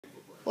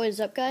What is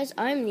up, guys?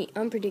 I'm the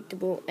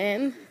Unpredictable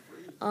M,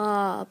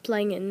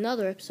 playing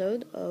another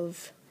episode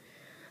of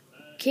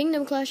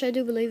Kingdom Clash, I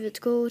do believe it's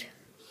called.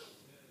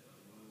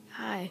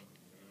 Hi.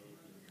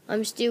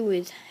 I'm still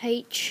with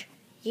H.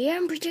 Yeah,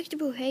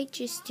 Unpredictable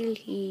H is still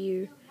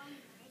here.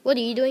 What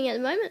are you doing at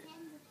the moment?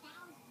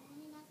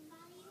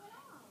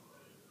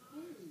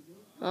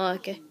 Oh,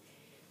 okay.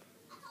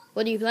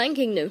 What are you playing,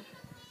 Kingdom?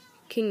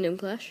 Kingdom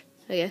Clash?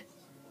 Okay.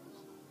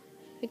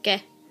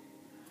 Okay.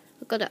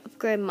 I've got to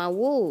upgrade my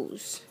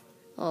walls.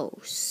 Oh,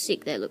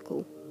 sick, they look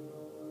cool.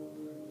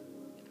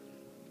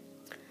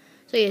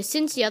 So yeah,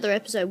 since the other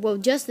episode, well,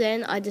 just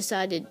then I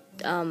decided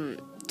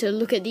to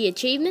look at the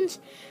achievements,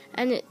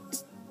 and it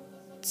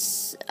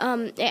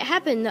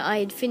happened that I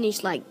had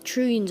finished like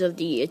trillions of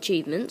the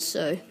achievements.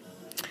 So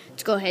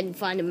let's go ahead and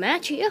find a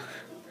match here.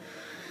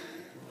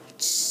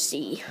 Let's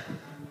see.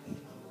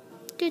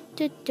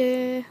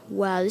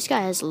 Wow, this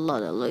guy has a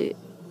lot of loot.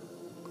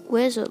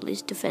 Where's all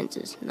his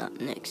defenses? Not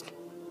next.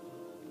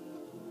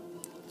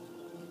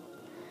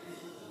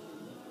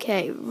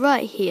 Okay,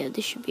 right here.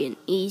 This should be an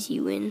easy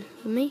win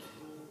for me.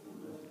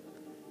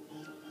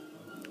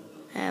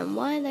 And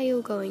why are they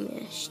all going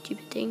there?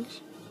 Stupid things.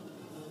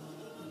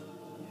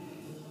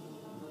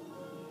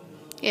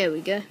 There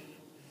we go.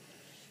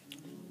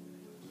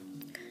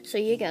 So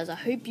yeah, guys, I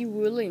hope you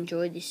will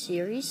enjoy this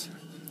series.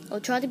 I'll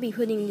try to be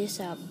putting this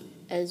up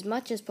as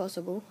much as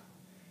possible.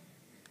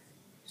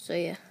 So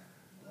yeah.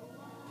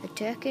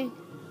 Attacking.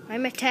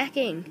 I'm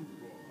attacking.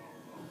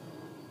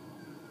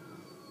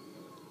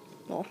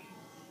 Oh.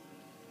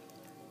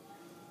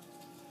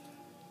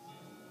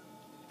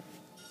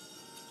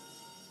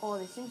 Oh,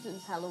 the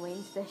Simpsons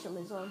Halloween special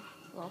is on.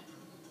 Oh.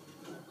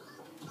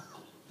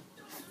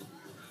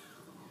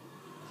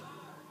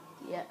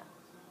 Yeah.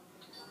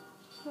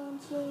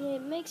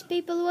 It makes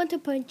people want to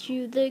punch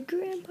you. The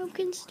Grand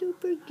Pumpkin's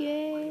super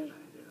gay.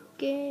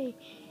 Gay.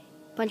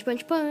 Punch,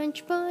 punch,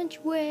 punch,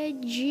 punch,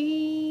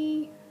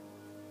 wedgie.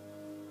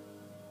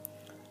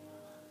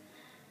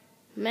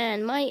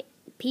 Man, my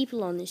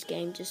people on this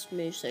game just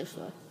move so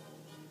slow.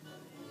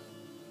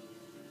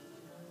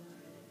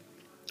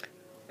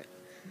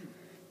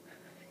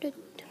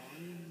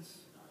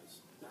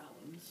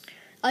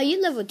 Are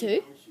you level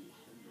 2?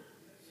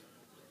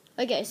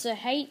 Okay, so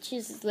H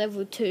is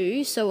level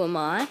 2, so am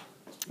I.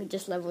 I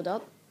just leveled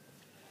up.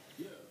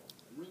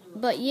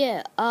 But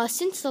yeah,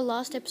 since the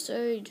last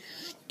episode,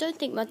 don't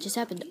think much has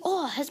happened.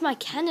 Oh, has my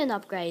cannon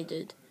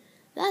upgraded?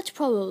 That's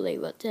probably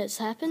what has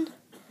happened.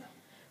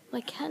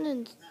 My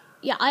cannon...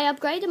 Yeah, I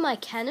upgraded my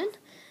cannon,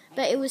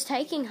 but it was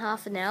taking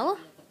half an hour.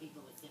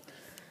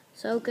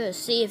 So I'll go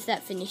see if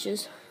that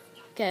finishes.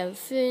 Okay,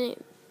 I've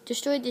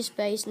destroyed this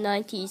base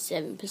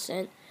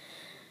 97%.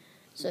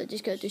 So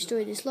just go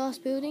destroy this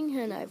last building,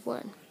 and I've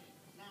won.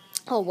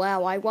 Oh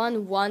wow, I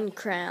won 1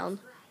 crown.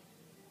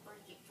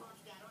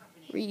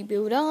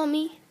 Rebuild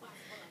army.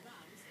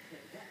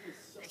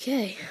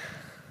 Okay.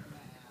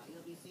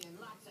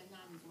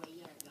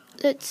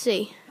 Let's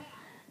see.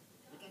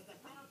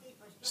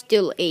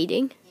 Still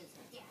eating.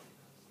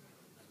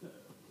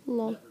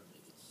 Lol.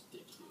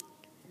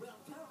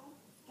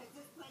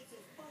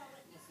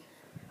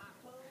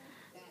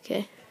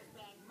 Okay.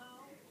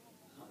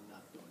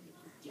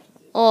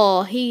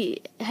 Oh,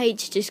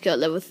 H just got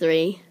level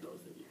 3.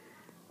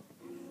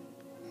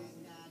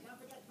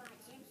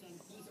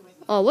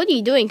 Oh, what are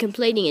you doing?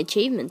 Completing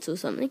achievements or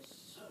something?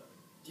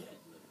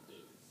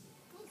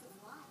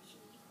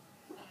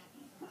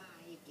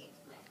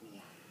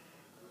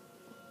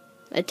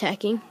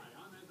 Attacking.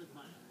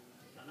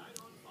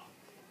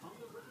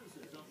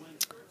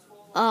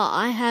 Oh,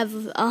 I have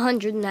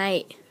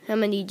 108. How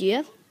many do you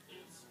have?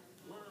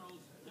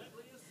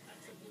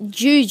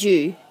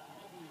 Juju.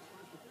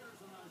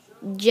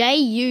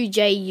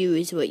 J-U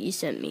is what you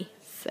sent me.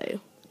 Fail.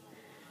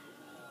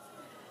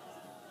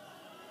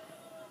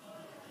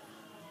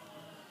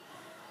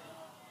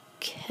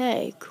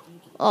 Okay,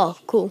 cool. Oh,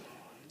 cool.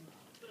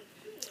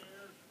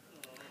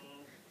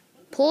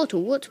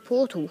 Portal? What's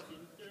portal?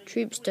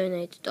 Troops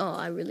donated. Oh,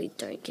 I really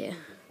don't care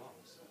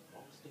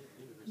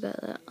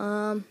about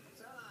that.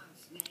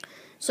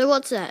 So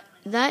what's that?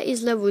 That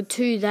is level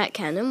 2, that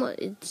cannon. What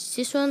is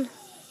this one?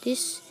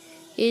 This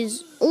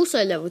is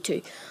also level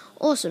 2.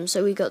 Awesome,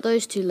 so we got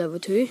those 2 level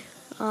 2.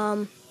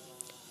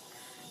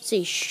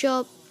 See,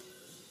 shop,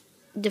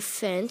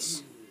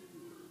 defense.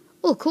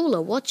 Oh, cool,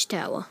 a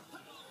watchtower.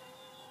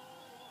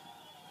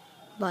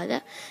 Buy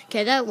that.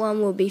 Okay, that one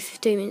will be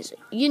 15 minutes.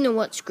 You know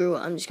what, screw it,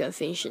 I'm just going to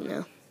finish it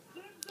now.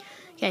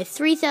 Okay,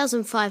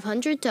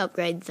 3,500 to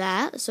upgrade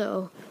that,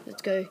 so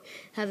let's go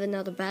have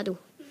another battle.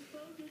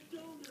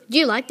 Do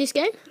you like this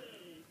game?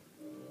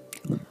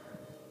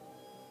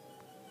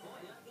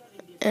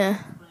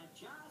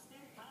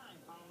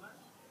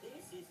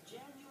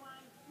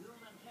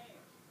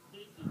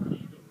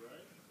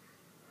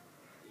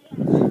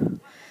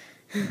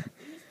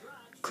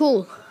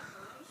 Cool.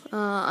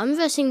 I'm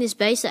investing this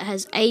base that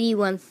has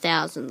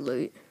 81,000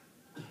 loot.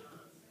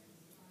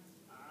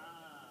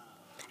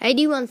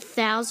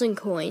 81,000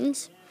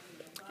 coins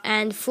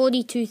and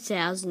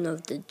 42,000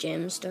 of the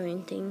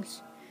gemstone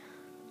things.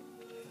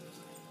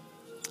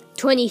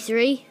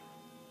 23,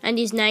 and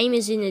his name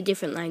is in a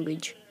different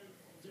language.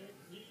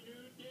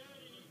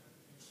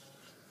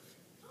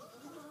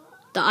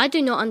 That I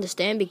do not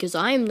understand because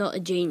I am not a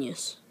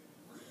genius.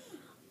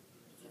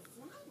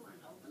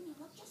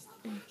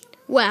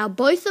 Wow,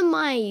 both of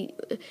my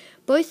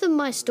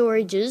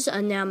storages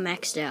are now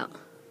maxed out.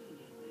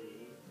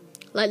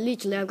 Like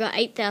literally, I've got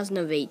 8,000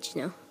 of each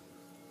now.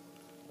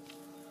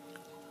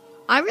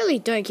 I really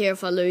don't care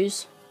if I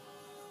lose,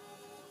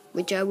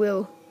 which I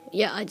will.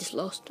 Yeah, I just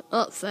lost.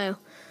 Oh, fail.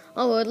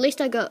 Oh, well, at least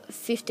I got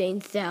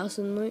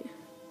 15,000 loot.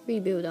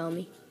 Rebuild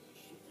army.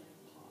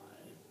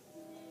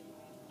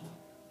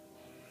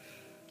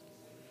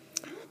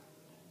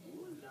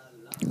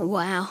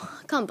 Wow,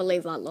 I can't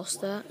believe I lost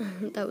that.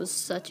 That was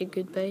such a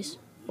good base.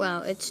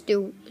 Wow, it's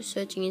still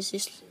searching. Is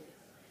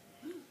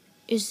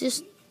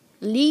this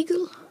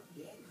legal?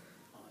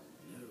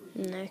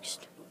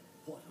 Next.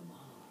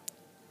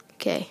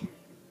 Okay.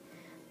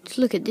 Let's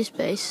look at this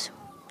base.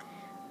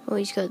 Oh,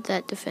 he's got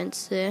that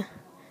defense there.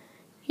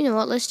 You know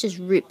what? Let's just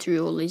rip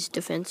through all these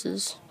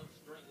defenses.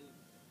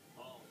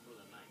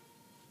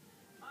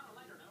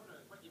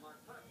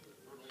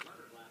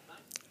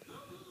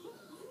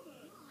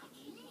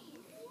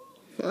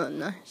 Oh,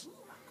 nice.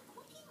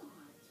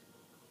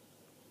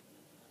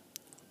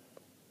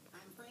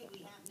 I'm afraid we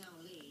have no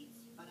leads,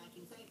 but I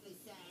can safely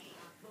say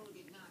our crew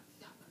did not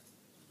suffer.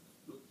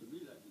 Looks to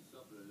me like you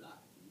suffered a lot.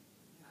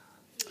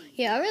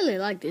 Yeah, I really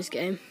like this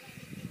game.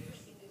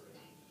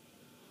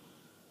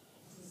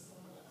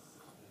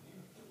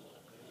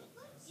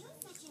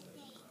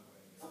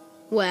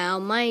 Wow,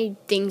 my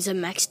things are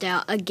maxed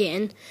out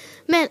again.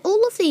 Man,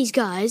 all of these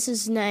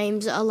guys'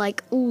 names are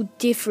like all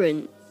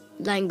different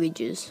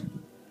languages.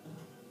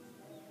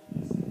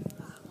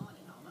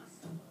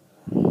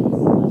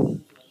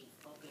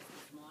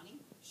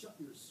 Shut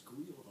your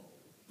squeal hole,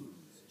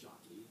 booze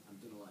jockey. I'm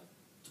gonna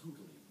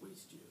totally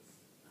waste you.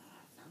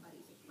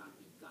 Somebody's a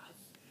grumpy Gus.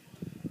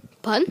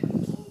 Pun?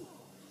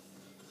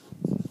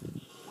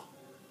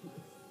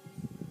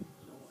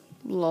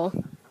 Lol.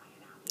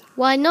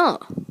 Why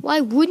not? Why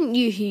wouldn't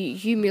you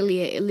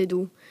humiliate a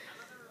little?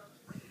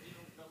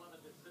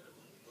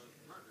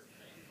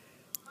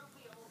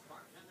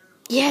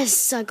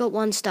 Yes, I got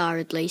 1 star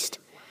at least.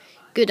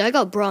 Good, I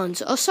got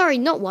bronze. Oh, sorry,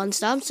 not 1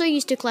 star. I'm so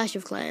used to Clash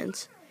of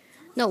Clans.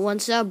 Not 1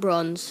 star,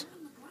 bronze.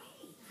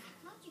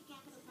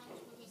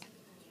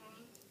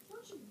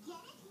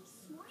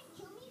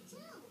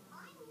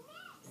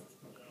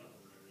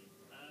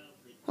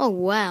 Oh,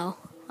 wow.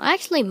 I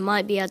actually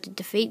might be able to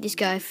defeat this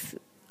guy full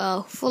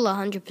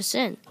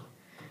 100%.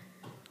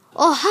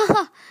 Oh,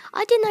 haha!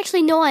 I didn't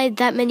actually know I had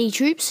that many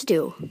troops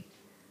still.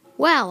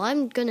 Wow,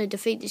 I'm gonna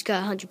defeat this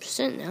guy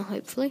 100% now,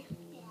 hopefully.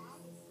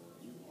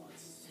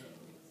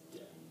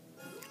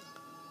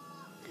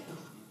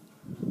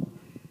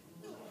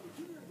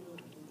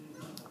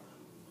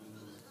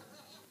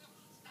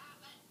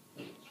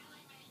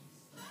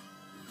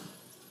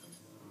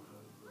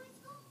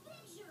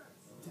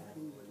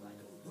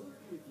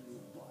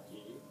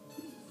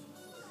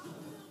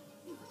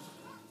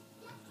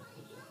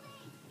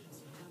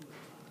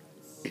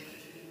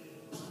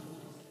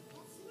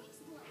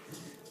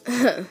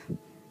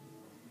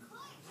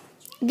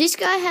 This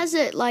guy has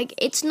it like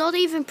it's not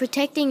even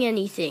protecting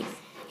anything.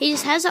 He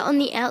just has it on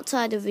the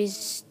outside of his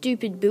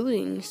stupid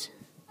buildings.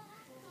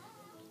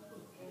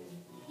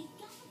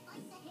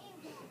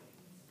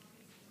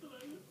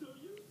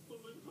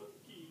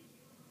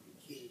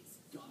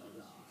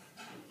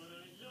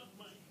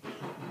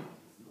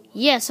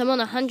 Yes, I'm on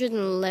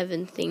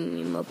 111 thing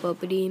in my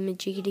property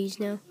imagiggities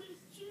now.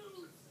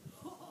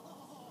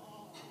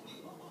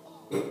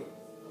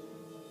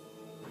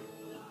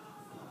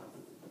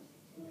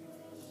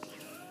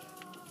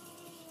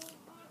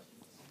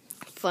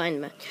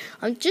 Fine, man.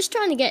 I'm just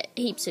trying to get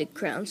heaps of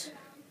crowns.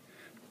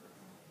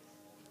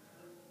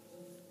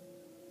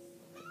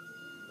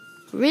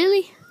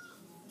 Really?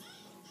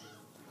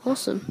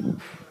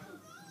 Awesome.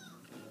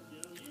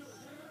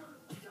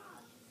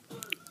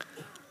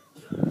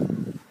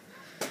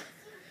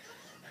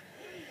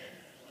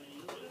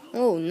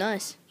 Oh,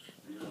 nice.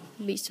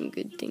 Be some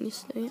good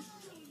things there.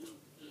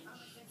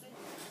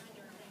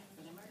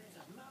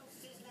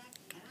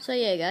 So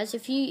yeah, guys,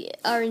 if you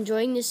are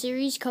enjoying this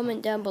series,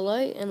 comment down below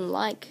and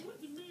like.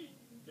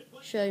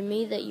 Show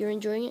me that you're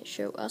enjoying it.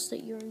 Show us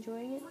that you're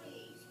enjoying it.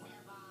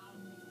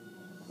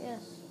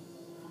 Yes.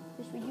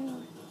 Yes, we do.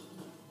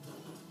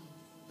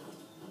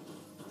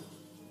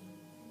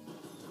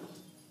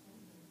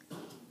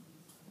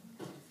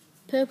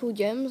 Purple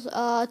gems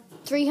are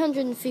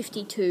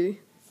 352.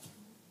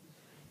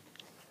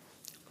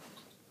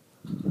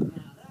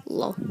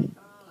 Lol.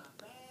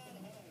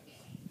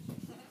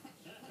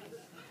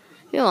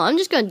 You know, I'm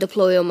just going to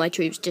deploy all my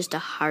troops just to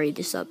hurry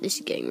this up. This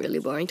is getting really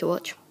boring to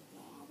watch.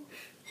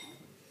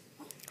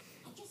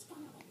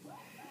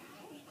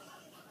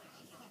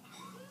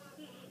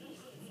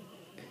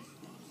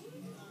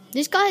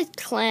 This guy's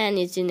clan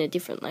is in a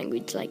different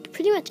language. Like,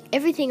 pretty much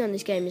everything on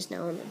this game is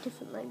now in a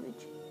different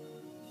language.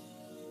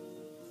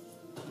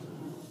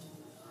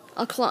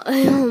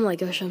 Oh my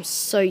gosh, I'm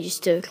so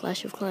used to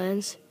Clash of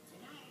Clans.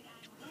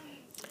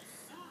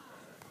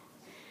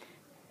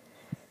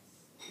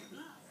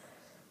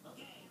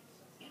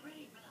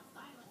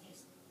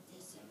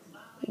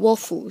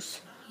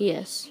 Waffles,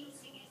 yes.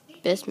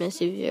 Best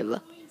message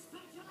ever.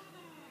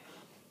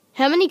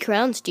 How many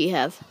crowns do you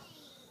have?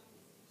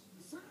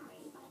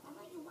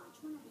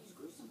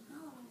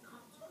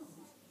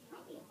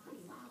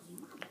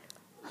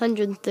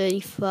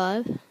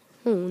 135.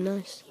 Oh,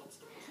 nice.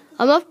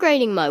 I'm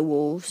upgrading my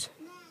wolves.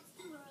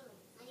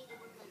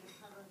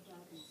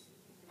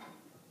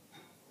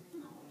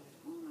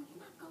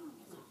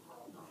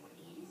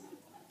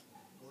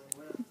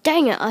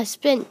 Dang it, I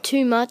spent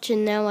too much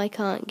and now I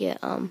can't get,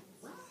 I'm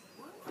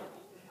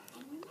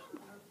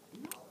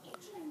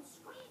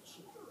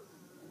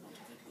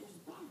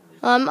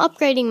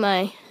upgrading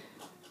my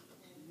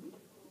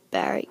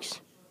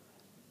barracks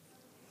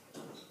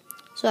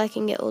so I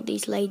can get all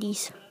these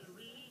ladies.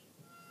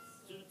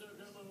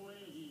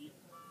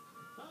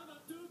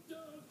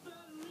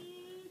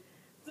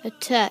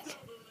 Attack.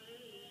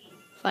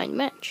 Find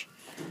match.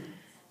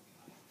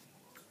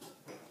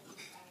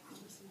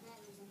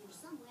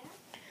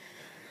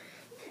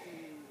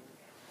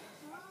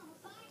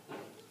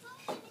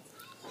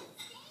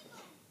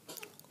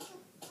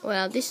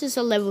 Well, this is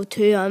a level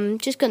 2. I'm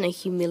just going to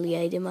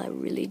humiliate him. I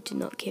really do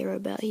not care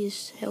about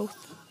his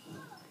health.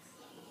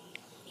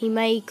 He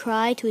may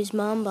cry to his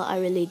mum, but I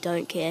really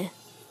don't care.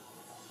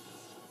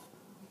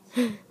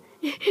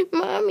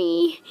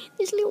 Mommy,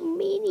 this little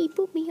meanie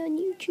put me on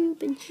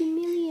YouTube and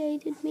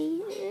humiliated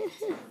me.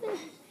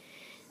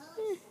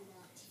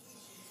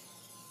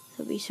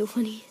 That'd be so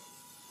funny.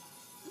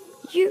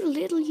 You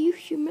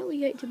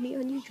humiliated me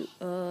on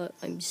YouTube.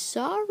 I'm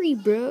sorry,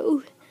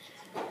 bro.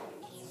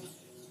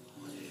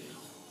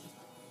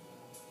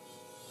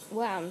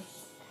 Wow.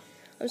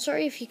 I'm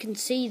sorry if you can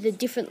see the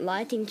different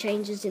lighting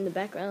changes in the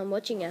background. I'm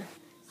watching a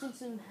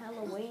Simpsons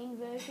Halloween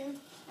version,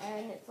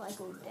 and it's like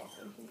all death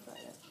and things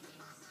like that.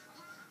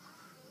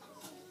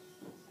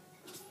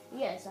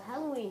 Yeah, it's a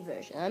Halloween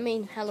version. I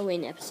mean,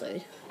 Halloween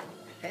episode.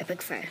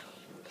 Epic fail.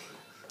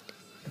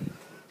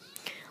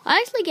 I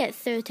actually get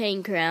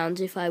 13 crowns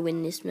if I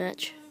win this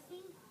match.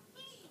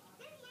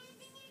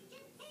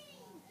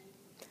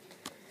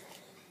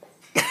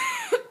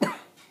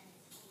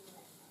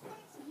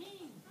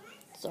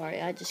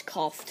 Sorry, I just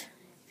coughed,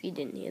 if you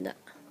didn't hear that.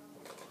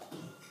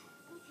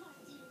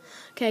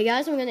 Okay,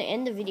 guys, I'm going to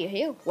end the video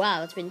here.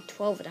 Wow, it's been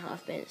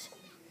 12.5 minutes.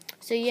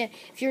 So, yeah,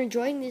 if you're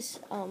enjoying this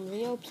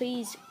video,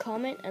 please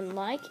comment and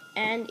like.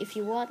 And if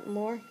you want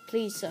more,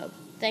 please sub.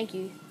 Thank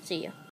you. See ya.